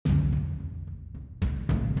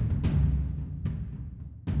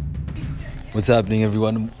What's happening,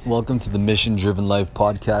 everyone? Welcome to the Mission Driven Life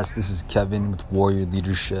podcast. This is Kevin with Warrior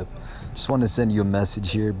Leadership. Just want to send you a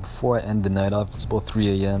message here before I end the night off. It's about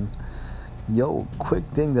 3 a.m. Yo, quick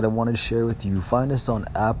thing that I want to share with you. Find us on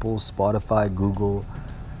Apple, Spotify, Google,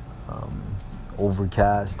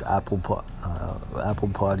 Overcast, Apple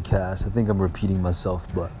Podcasts. I think I'm repeating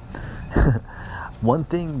myself, but one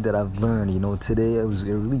thing that I've learned, today it was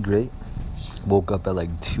really great. Woke up at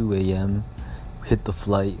like 2 a.m., hit the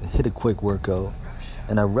flight, hit a quick workout,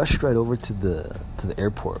 and I rushed right over to the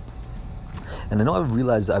airport. And I know I've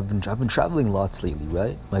realized I've been traveling lots lately,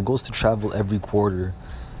 right? My goal is to travel every quarter,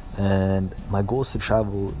 and my goal is to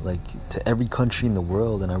travel to every country in the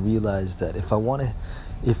world. And I realized that if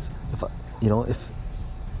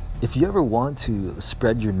you ever want to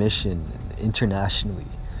spread your mission internationally,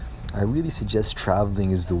 I really suggest traveling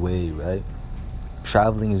is the way, right?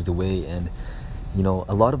 Traveling is the way. And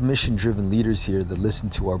a lot of mission-driven leaders here that listen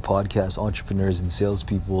to our podcast, entrepreneurs and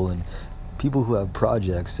salespeople and people who have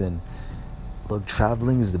projects. And look,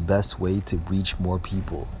 traveling is the best way to reach more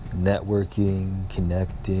people. Networking,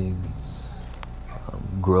 connecting,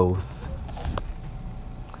 growth.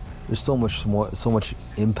 There's so much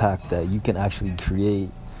impact that you can actually create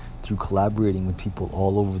through collaborating with people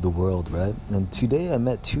all over the world, right? And today I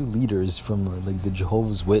met two leaders from the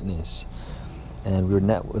Jehovah's Witness. And we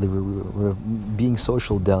were being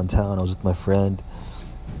social downtown. I was with my friend,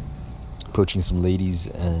 approaching some ladies,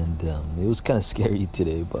 and it was kind of scary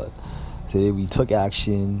today. But today we took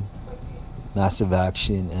action, massive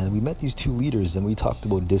action, and we met these two leaders, and we talked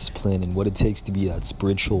about discipline and what it takes to be that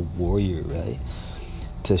spiritual warrior, right?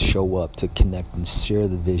 To show up, to connect, and share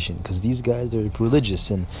the vision. Because these guys, they're religious,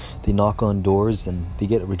 and they knock on doors, and they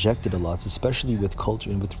get rejected a lot, especially with culture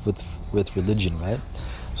and with religion, right?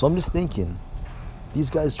 So I'm just thinking, these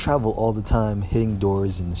guys travel all the time, hitting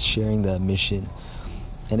doors and sharing that mission.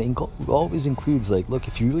 And it always includes, look,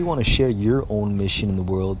 if you really want to share your own mission in the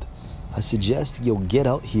world, I suggest, get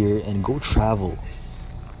out here and go travel.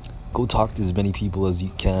 Go talk to as many people as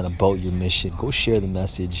you can about your mission. Go share the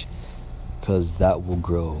message, because that will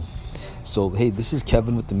grow. So, hey, this is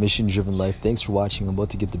Kevin with the Mission Driven Life. Thanks for watching. I'm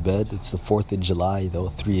about to get to bed. It's the 4th of July, though,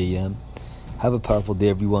 3 a.m. Have a powerful day,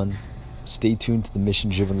 everyone. Stay tuned to the Mission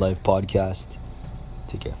Driven Life podcast.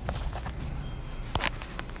 Take care.